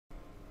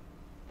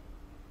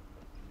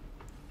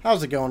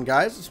How's it going,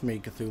 guys? It's me,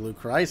 Cthulhu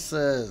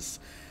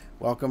Crisis.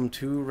 Welcome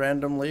to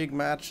Random League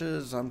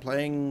Matches. I'm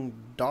playing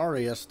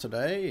DARius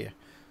today.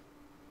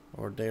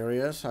 Or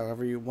DARius,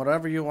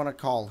 whatever you want to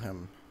call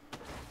him.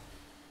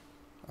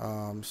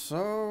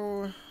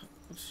 So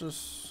let's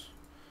just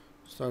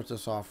start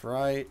this off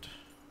right.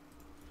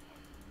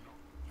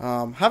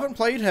 Haven't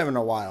played him in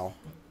a while.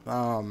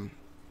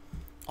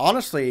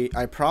 Honestly,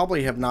 I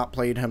probably have not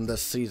played him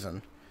this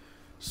season.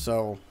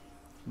 So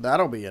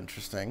that'll be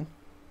interesting.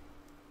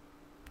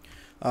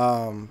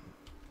 I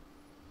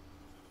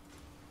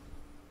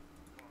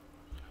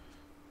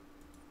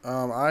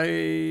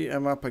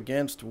am up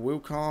against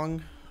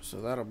Wukong,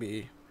 so that'll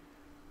be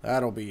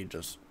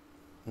just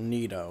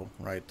neato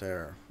right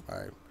there.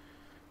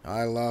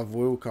 I love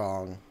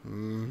Wukong.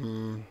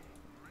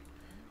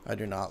 I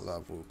do not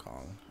love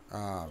Wukong.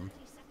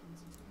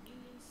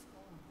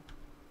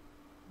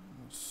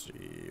 Let's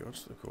see,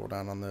 what's the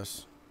cooldown on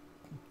this?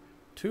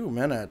 2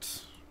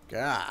 minutes.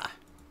 Gah.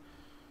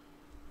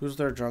 Who's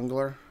their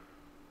jungler?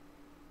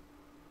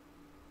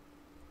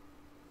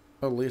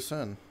 Oh, Lee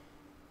Sin.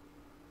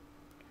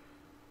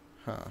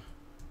 Huh.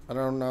 I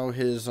don't know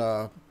his,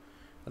 I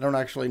don't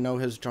actually know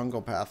his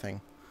jungle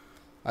pathing.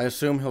 I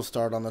assume he'll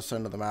start on this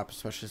end of the map,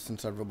 especially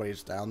since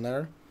everybody's down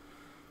there.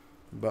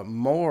 But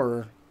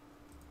more,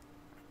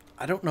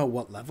 I don't know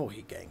what level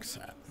he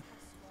ganks at.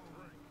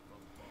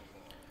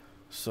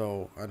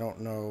 So, I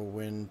don't know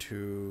when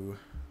to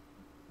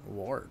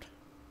ward.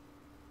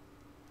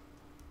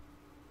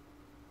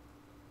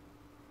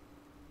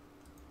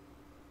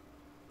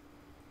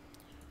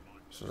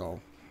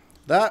 So,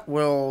 that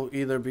will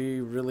either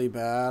be really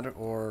bad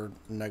or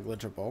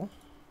negligible.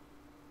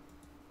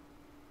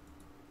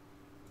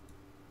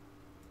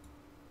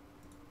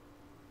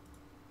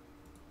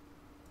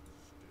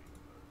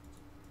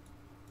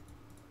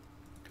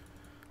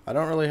 I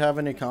don't really have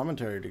any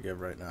commentary to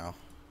give right now.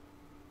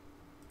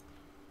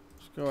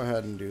 Let's go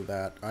ahead and do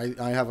that.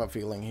 I have a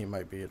feeling he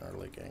might be an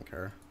early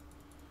ganker.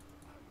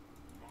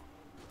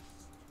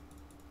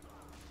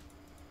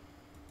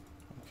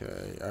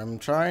 Okay, I'm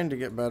trying to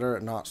get better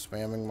at not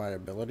spamming my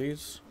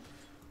abilities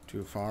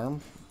to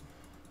farm.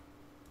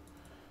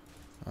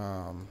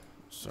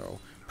 So,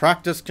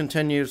 practice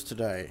continues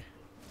today.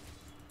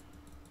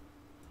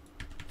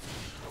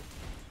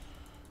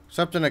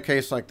 Except in a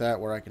case like that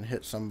where I can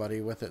hit somebody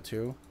with it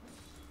too.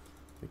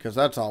 Because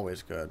that's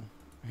always good.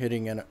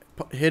 Hitting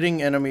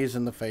enemies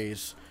in the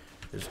face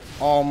is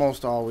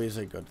almost always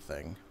a good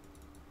thing.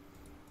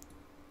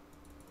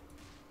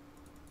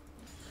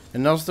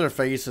 Unless their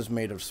face is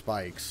made of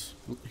spikes.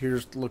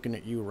 Here's looking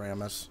at you,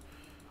 Ramus.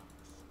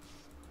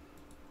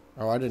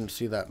 Oh, I didn't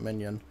see that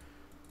minion.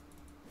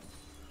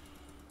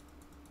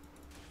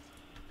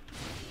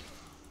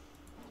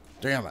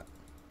 Damn it.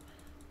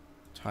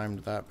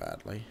 Timed that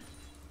badly.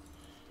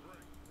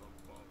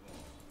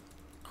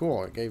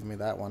 Cool, it gave me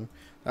that one.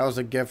 That was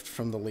a gift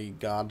from the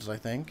League gods, I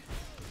think.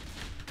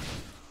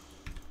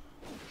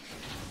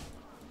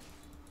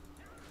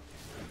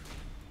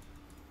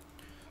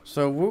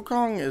 So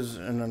Wukong is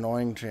an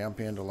annoying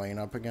champion to lane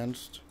up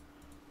against.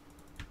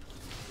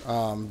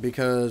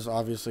 Because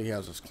obviously he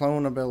has his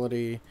clone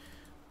ability,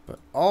 but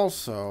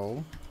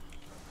also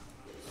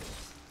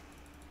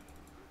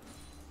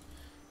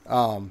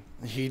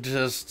he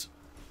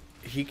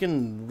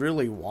can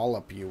really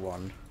wallop you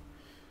one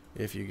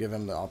if you give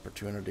him the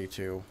opportunity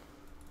to.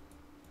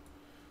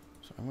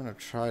 So I'm gonna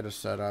try to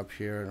set up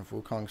here, and if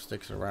Wukong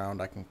sticks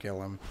around I can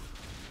kill him.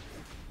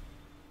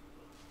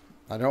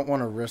 I don't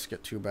want to risk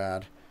it too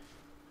bad.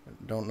 I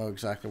don't know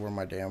exactly where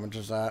my damage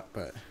is at,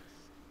 but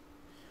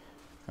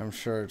I'm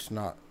sure it's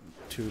not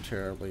too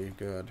terribly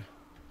good.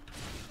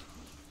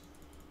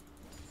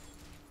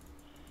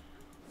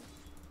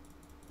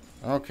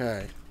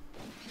 Okay.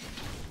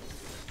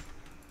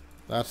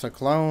 That's a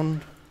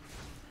clone.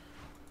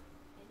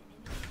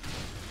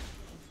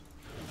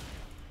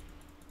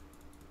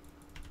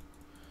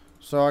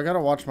 So I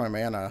gotta watch my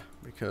mana,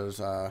 because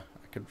I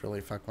could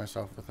really fuck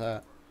myself with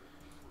that.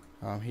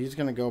 He's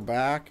gonna go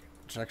back,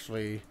 which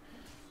actually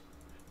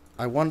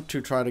I want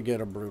to try to get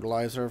a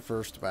brutalizer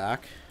first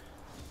back.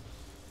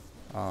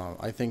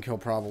 I think he'll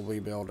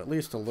probably build at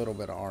least a little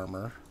bit of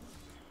armor.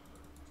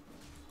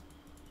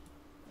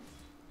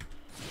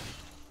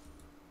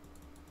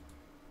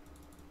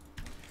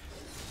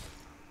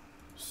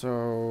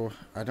 So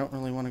I don't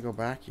really want to go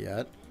back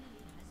yet.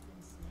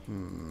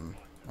 I'm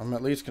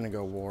at least going to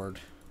go ward.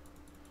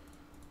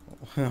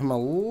 I'm a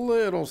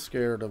little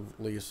scared of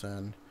Lee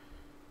Sin.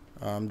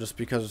 Just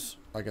because,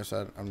 like I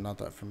said, I'm not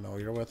that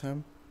familiar with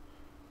him.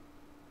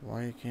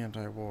 Why can't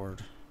I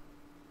ward?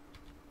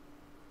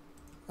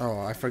 Oh,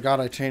 I forgot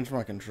I changed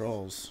my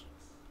controls.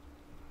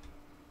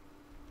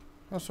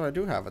 Oh, so I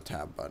do have a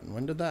tab button.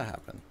 When did that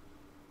happen?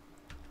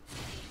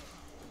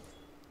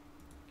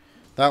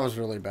 That was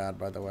really bad,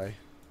 by the way.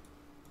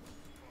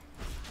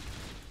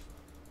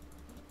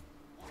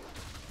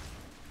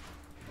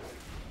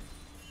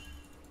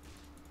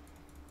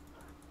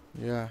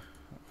 Yeah,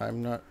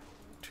 I'm not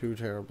too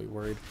terribly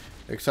worried.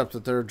 Except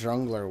that their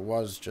jungler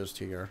was just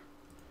here.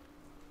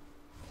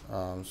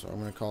 So I'm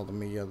going to call the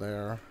Mia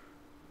there.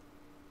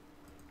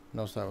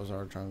 Notice that was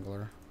our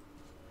jungler.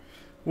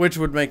 Which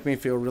would make me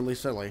feel really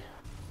silly.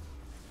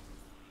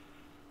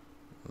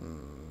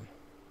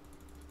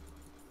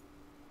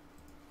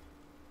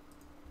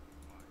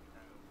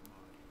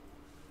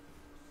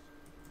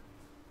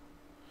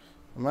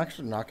 I'm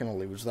actually not going to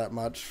lose that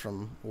much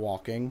from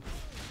walking.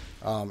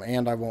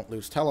 And I won't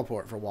lose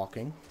teleport for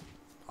walking,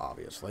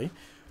 obviously.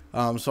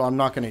 So I'm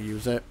not going to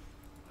use it.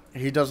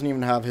 He doesn't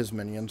even have his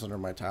minions under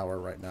my tower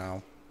right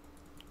now.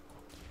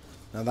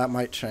 Now that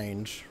might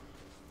change.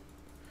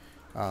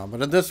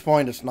 But at this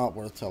point, it's not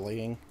worth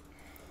teleing.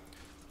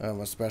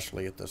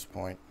 Especially at this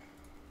point.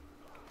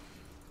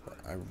 But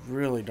I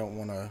really don't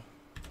want to...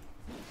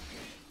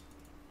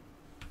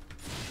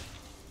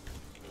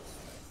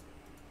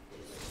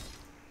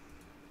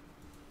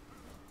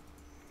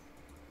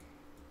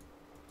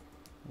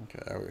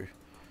 Okay,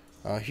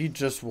 he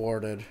just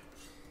warded.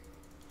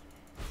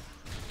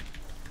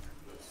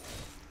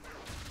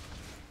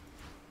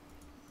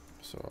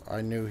 So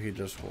I knew he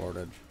just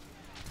warded.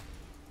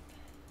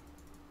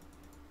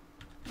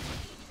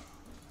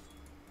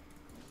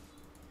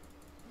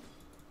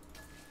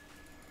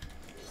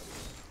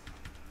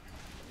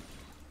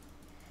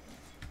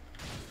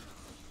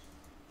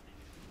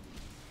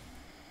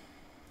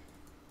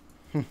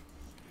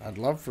 I'd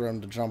love for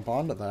him to jump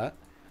onto that.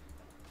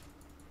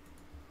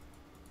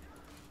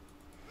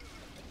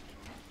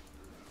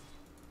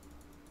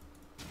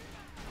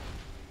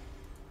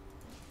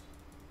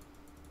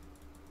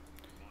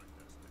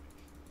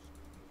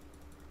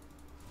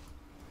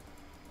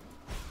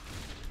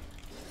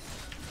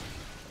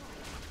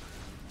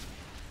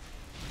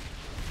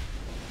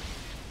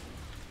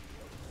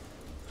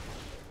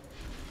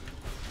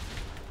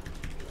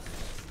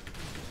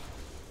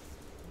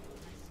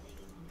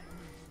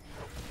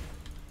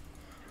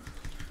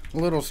 A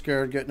little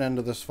scared getting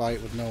into this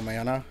fight with no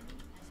mana.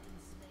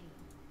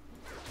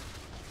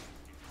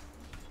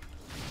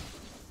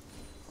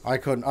 I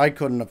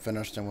couldn't have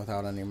finished him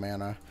without any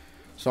mana.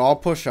 So I'll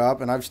push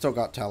up, and I've still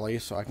got Telly,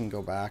 so I can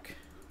go back.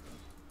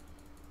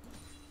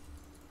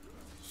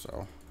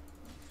 So.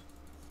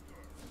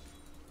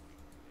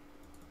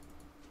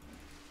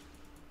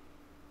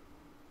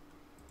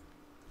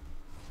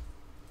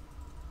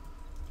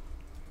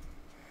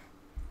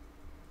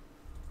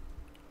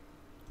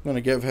 I'm going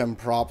to give him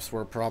props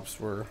where props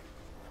were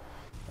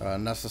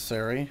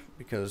necessary,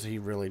 because he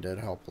really did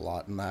help a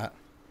lot in that.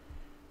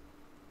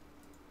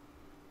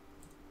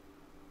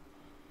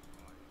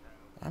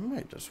 I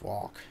might just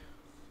walk.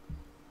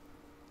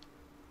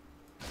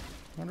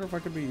 Wonder if I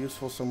could be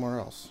useful somewhere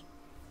else.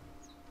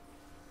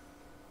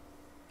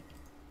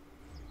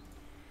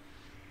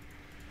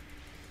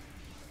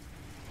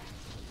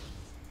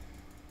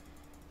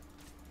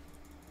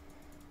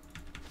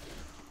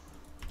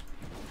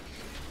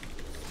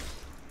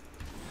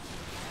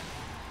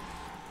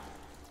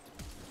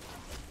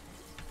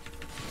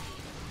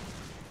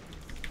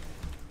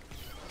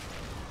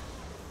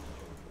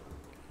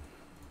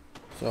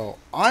 So,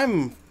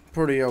 I'm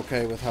pretty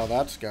okay with how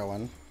that's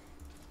going.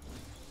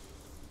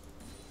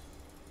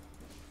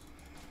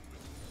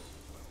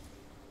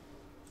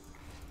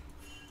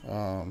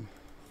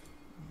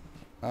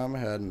 I'm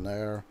heading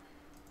there.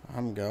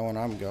 I'm going.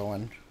 I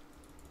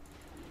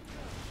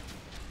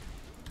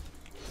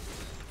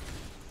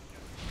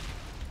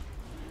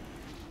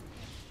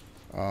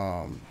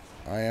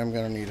am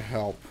gonna need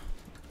help.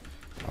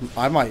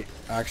 I might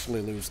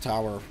actually lose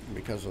tower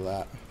because of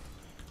that.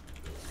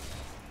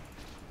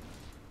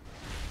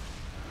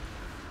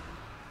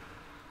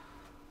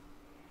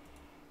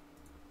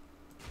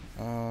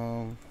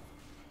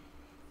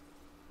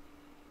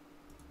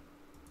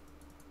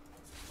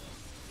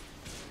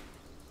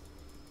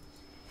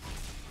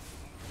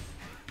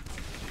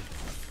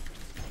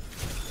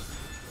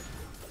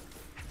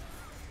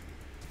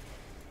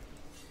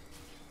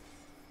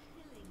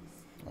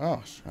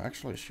 Oh,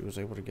 actually, she was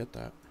able to get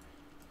that.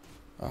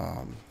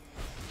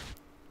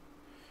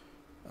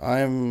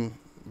 I'm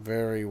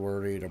very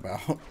worried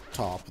about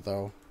top,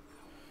 though.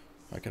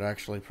 I could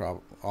actually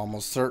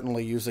almost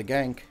certainly use a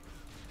gank.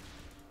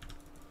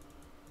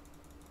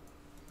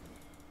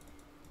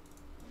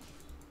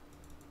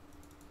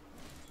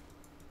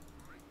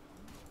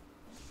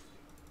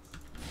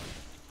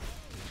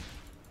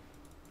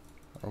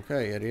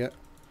 Okay, idiot.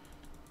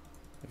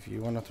 If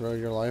you want to throw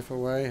your life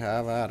away,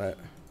 have at it.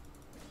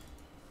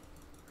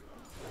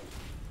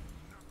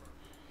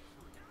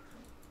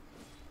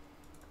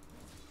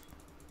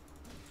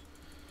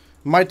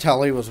 My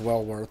telly was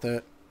well worth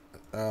it.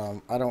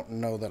 I don't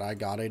know that I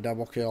got a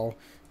double kill,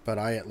 but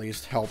I at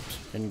least helped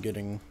in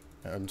getting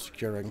and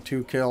securing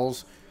 2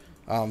 kills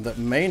that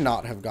may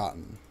not have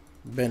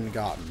been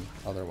gotten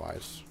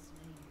otherwise.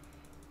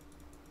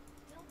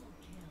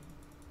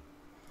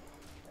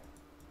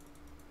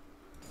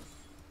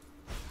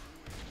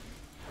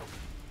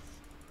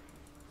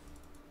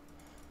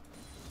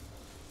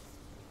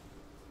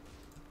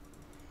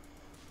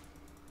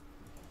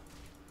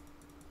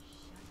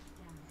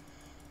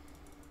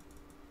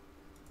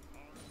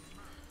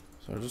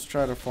 So just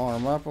try to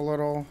farm up a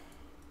little.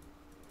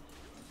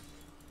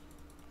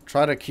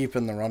 Try to keep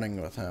in the running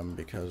with him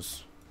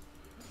because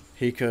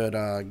he could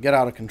get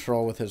out of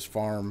control with his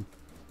farm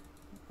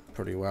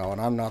pretty well. And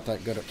I'm not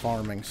that good at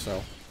farming,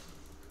 so...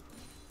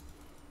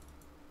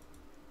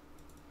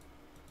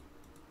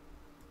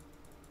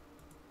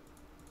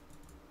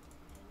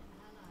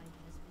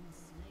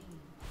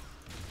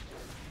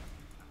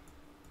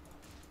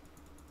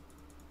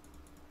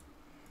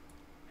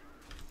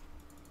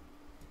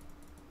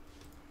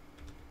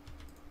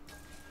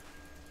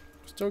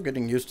 Still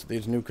getting used to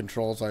these new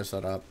controls I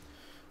set up.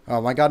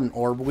 I got an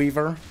Orb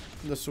Weaver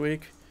this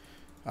week.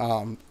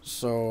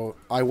 So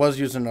I was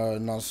using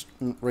a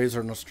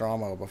Razor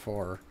Nostromo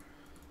before.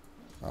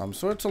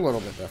 So it's a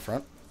little bit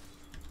different.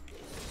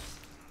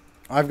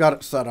 I've got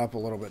it set up a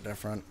little bit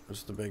different.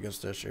 Is the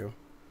biggest issue.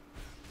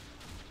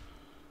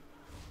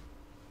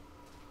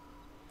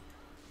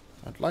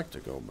 I'd like to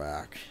go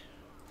back.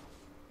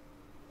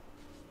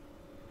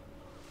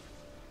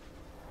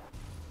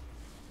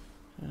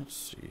 Let's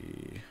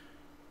see.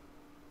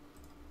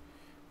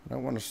 I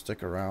don't want to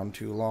stick around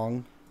too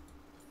long.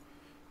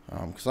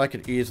 Because I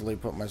could easily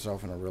put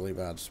myself in a really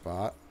bad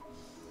spot.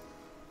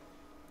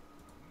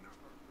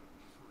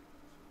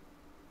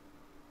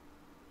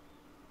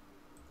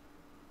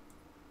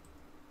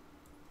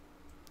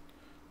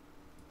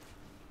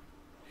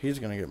 He's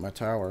going to get my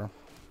tower.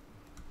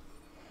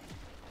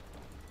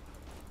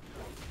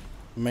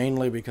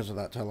 Mainly because of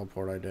that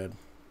teleport I did.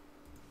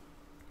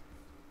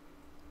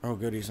 Oh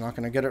good, he's not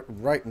going to get it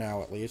right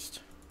now at least.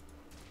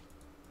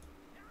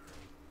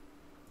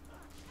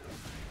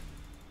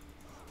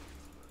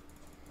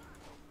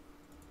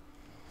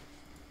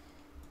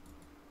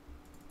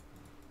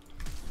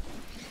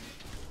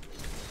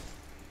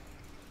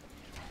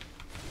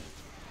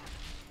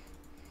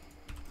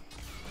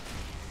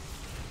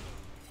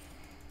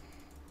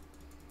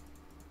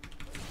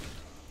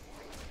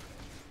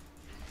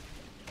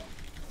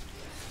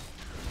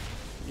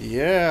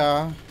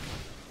 Yeah.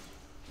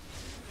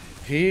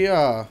 He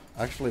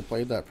actually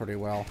played that pretty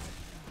well.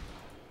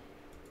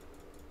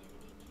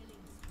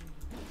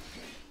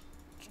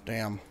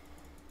 Damn.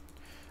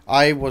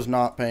 I was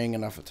not paying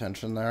enough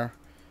attention there.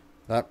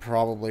 That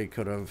probably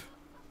could have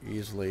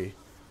easily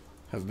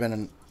have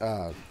been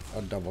a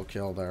double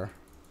kill there.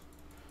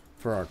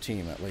 For our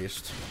team, at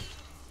least.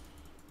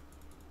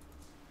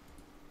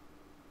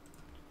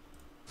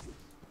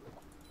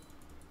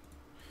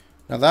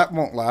 Now that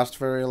won't last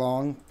very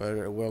long, but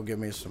it will give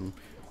me some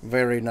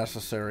very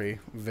necessary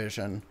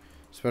vision,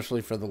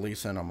 especially for the Lee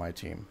Sin on my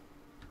team.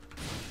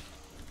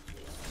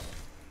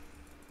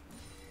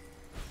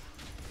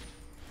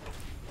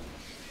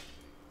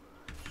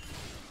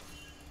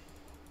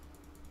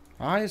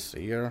 I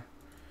see her.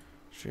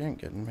 She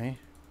ain't getting me.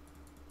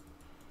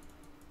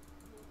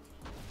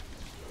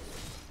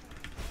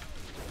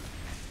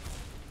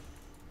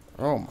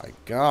 Oh my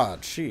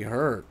god, she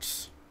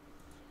hurts.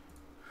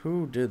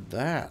 Who did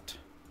that?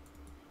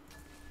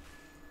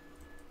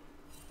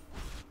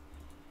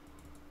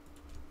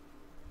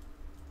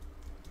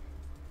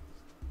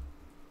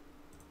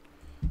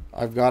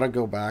 I've got to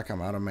go back.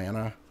 I'm out of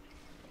mana.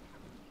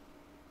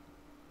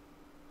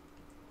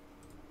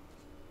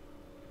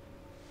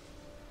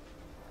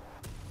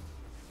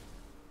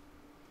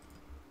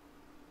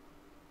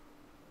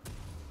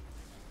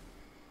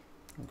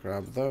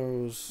 Grab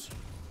those.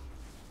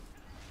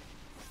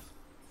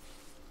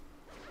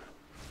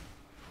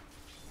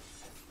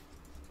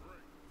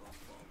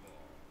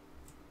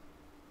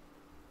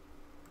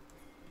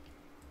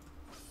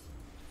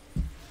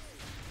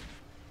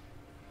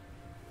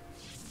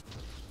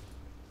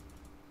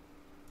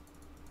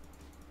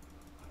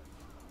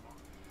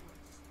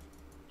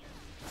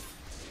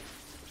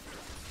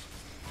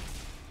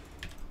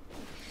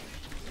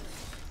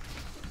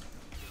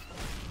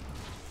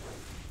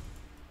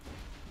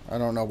 I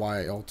don't know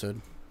why I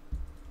ulted.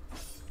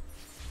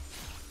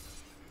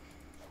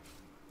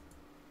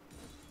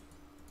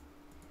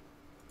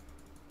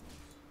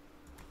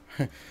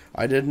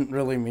 I didn't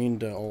really mean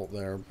to ult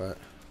there, but...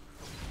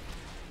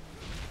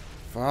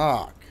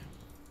 Fuck.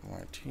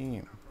 My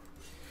team.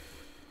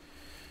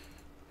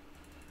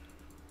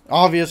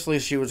 Obviously,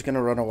 she was going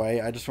to run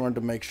away. I just wanted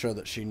to make sure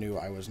that she knew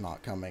I was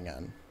not coming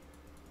in.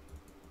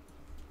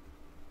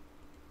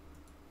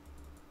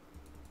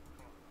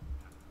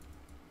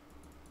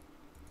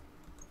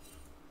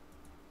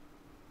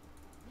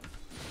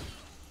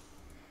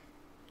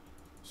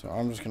 So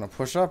I'm just going to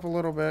push up a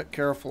little bit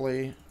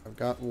carefully. I've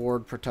got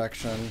ward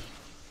protection.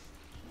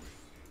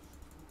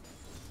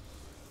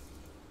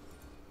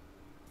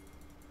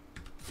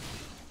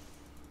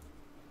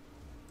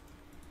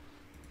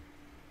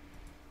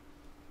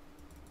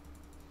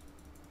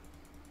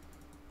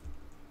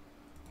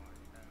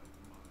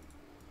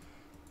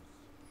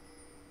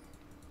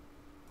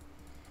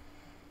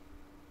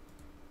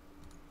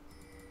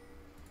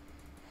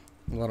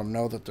 Let them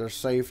know that they're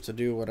safe to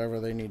do whatever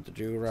they need to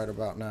do right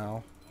about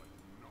now.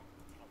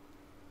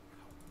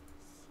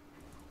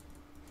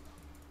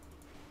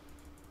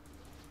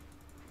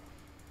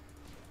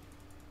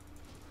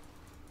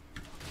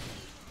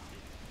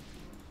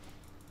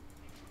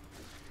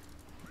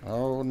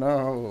 Oh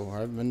no,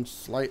 I've been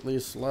slightly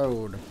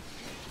slowed.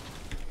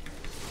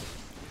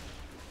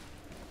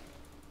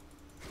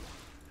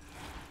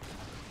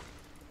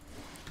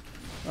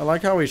 I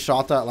like how he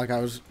shot that like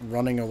I was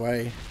running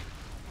away.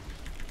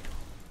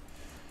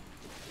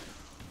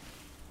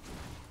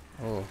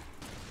 Oh.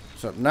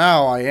 So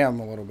now I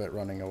am a little bit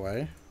running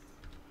away.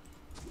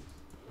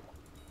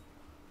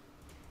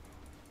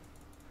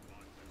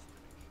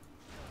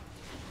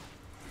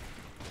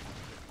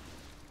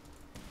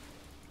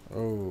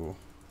 Oh.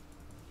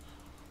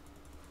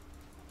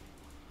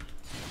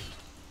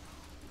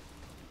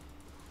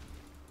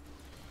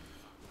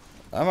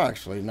 I'm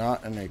actually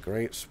not in a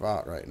great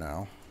spot right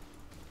now.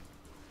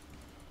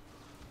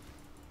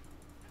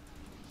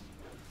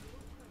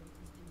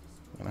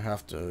 I'm gonna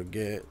have to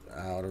get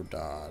out of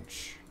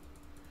dodge.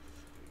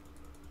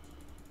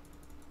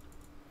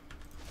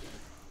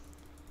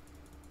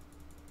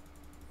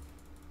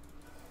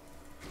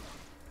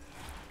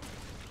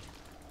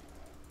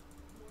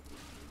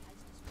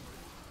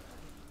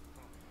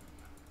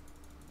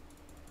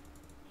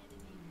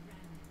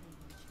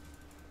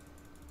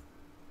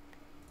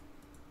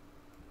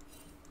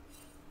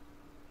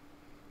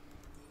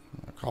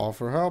 Call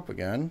for help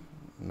again.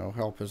 No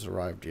help has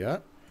arrived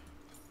yet.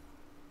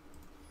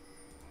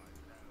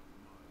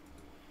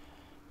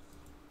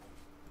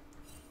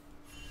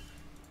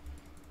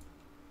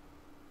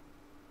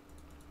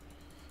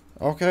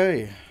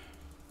 Okay.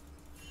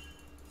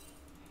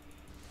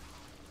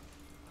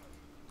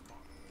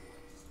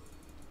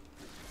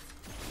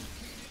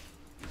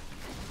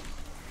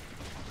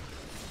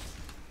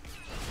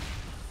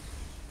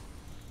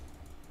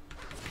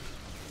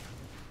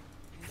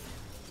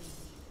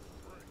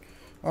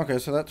 Okay,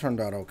 so that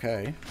turned out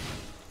okay.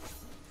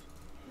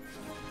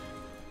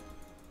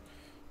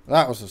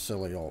 That was a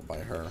silly ult by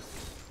her.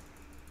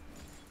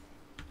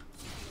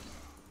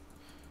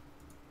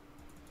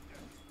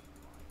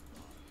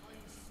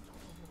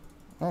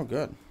 Oh,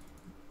 good.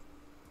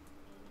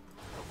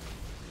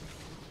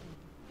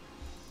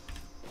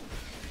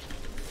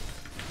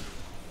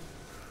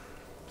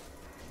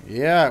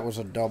 Yeah, it was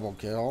a double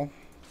kill.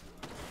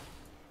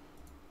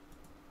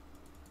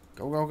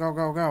 Go, go, go,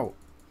 go, go.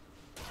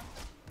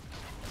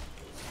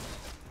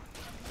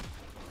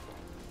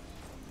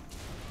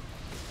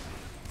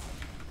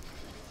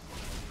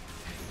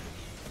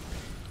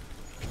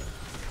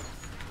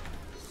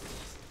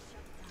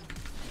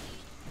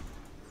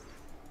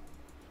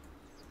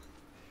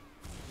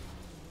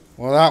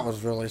 Well, that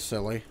was really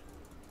silly.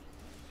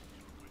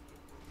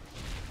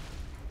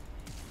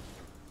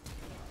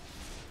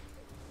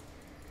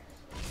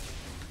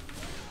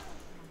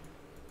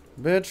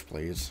 Bitch,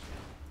 please.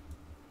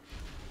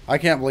 I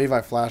can't believe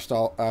I flashed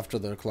out after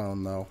the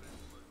clone, though.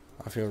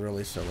 I feel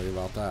really silly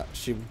about that.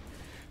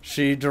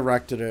 She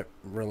directed it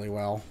really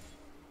well.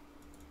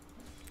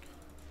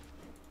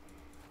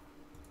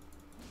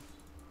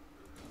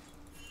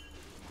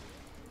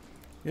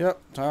 Yep,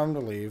 time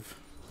to leave.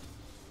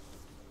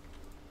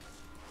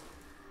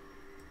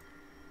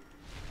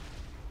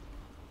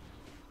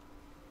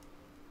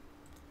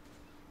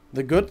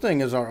 The good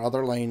thing is our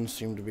other lanes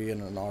seem to be in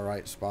an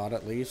alright spot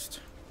at least.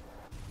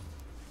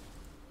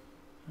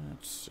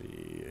 Let's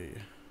see.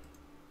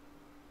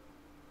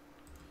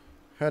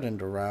 Head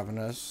into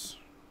Ravenous.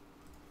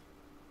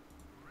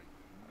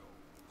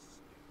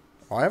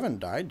 Oh, I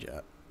haven't died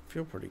yet.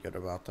 Feel pretty good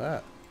about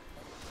that.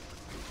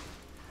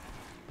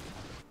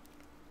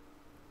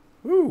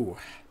 Woo!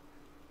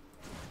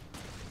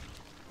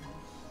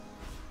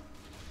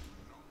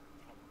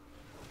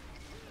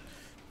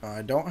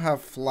 I don't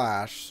have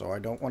flash, so I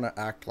don't want to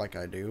act like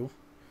I do.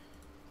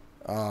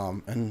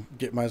 And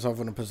get myself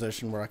in a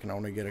position where I can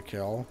only get a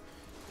kill.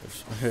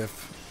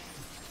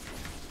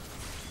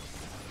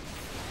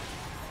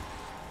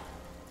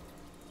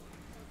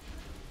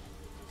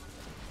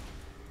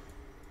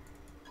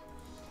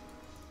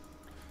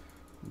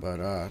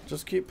 But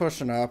just keep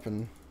pushing up,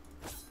 and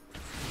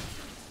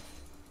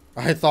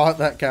I thought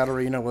that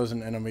Katarina was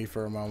an enemy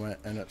for a moment,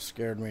 and it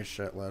scared me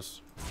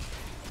shitless.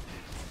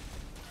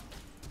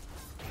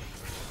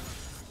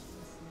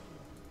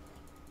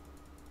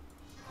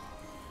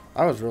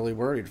 I was really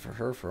worried for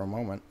her for a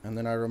moment, and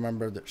then I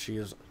remembered that she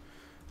has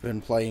been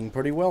playing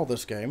pretty well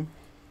this game.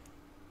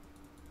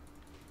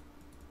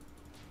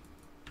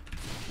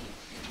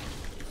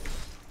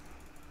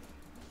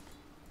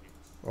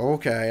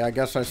 Okay, I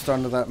guess I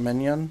stunned that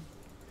minion.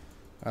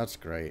 That's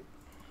great.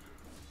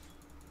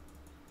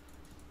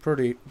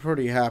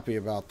 Pretty happy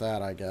about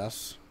that, I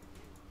guess.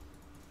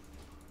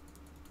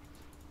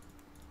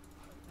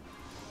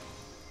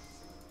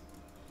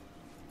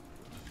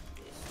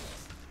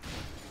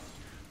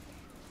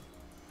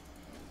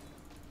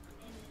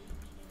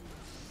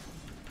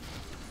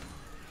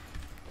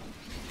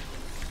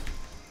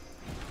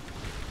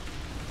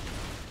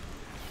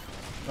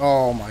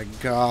 Oh my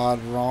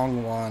god,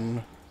 wrong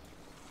one.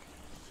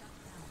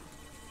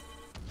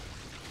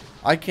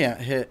 I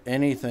can't hit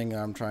anything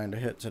I'm trying to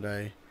hit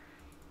today.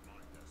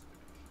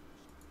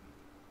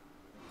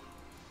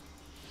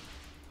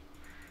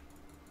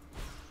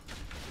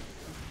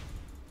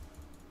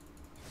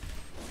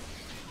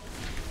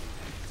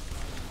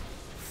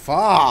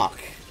 Fuck!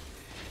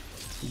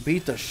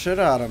 Beat the shit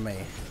out of me.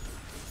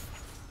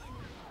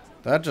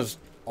 That just,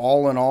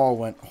 all in all,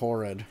 went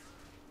horrid.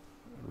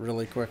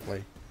 Really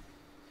quickly.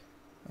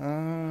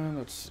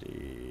 Let's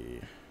see.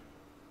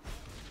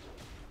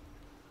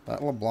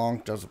 That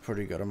LeBlanc does a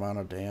pretty good amount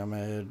of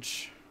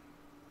damage.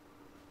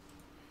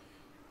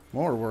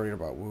 More worried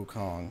about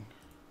Wukong.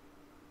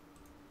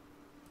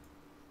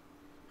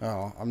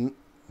 Oh,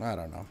 I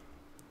don't know.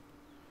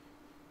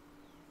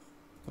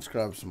 Let's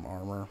grab some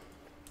armor.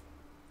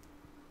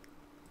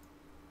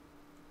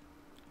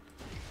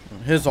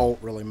 His ult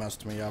really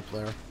messed me up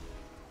there.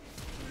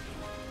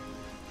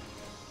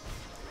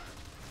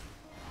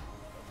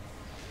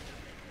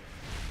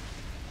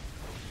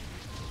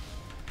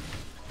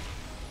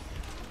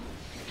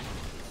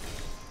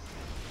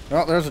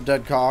 Well, there's a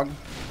dead cog.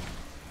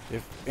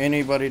 If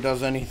anybody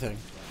does anything.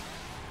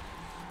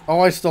 Oh,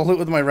 I stole it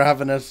with my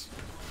Ravenous.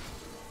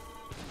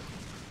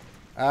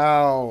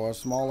 Ow, a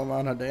small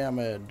amount of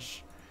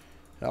damage.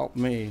 Help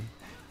me.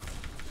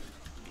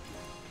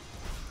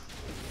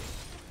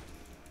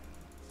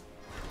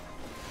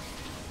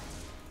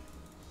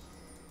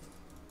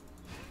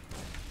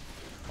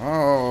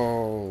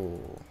 Oh.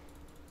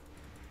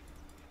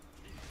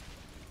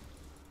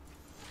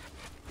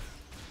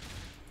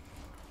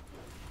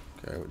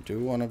 Okay, we do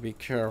want to be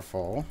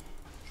careful.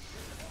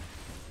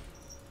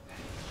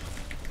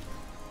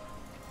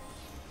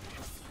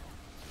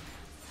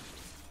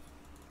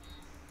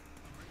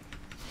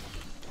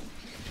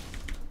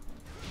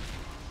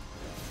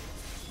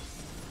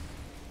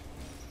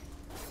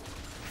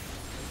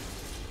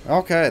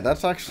 Okay,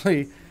 that's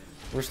actually...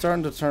 We're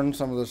starting to turn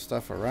some of this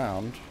stuff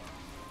around.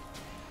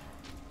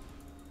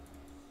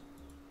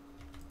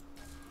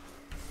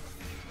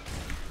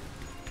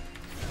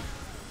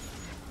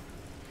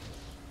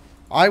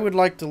 I would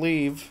like to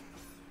leave.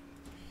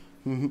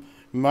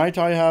 Might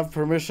I have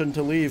permission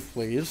to leave,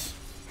 please?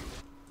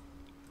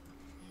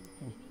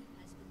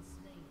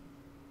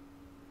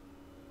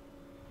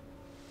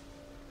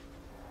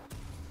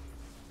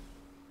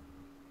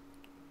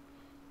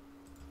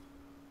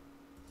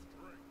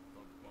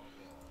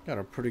 Got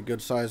a pretty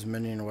good sized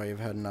minion wave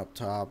heading up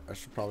top. I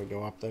should probably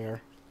go up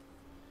there.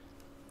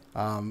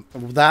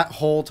 That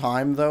whole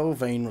time though,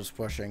 Vayne was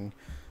pushing.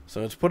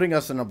 So it's putting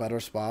us in a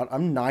better spot.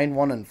 I'm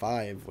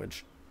 9-1-5,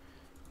 which,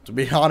 to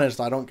be honest,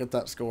 I don't get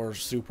that score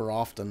super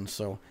often,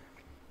 so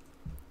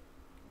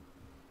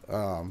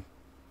I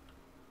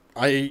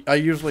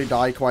usually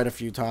die quite a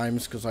few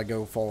times because I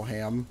go full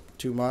ham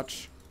too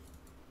much.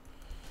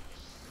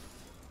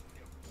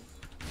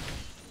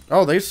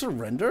 Oh, they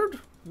surrendered?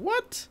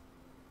 What?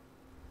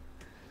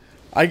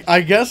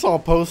 I guess I'll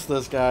post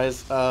this,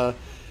 guys.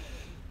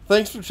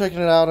 Thanks for checking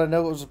it out. I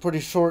know it was a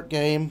pretty short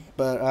game,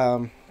 but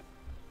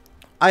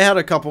I had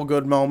a couple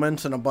good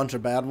moments and a bunch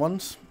of bad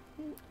ones.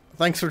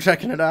 Thanks for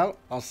checking it out.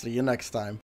 I'll see you next time.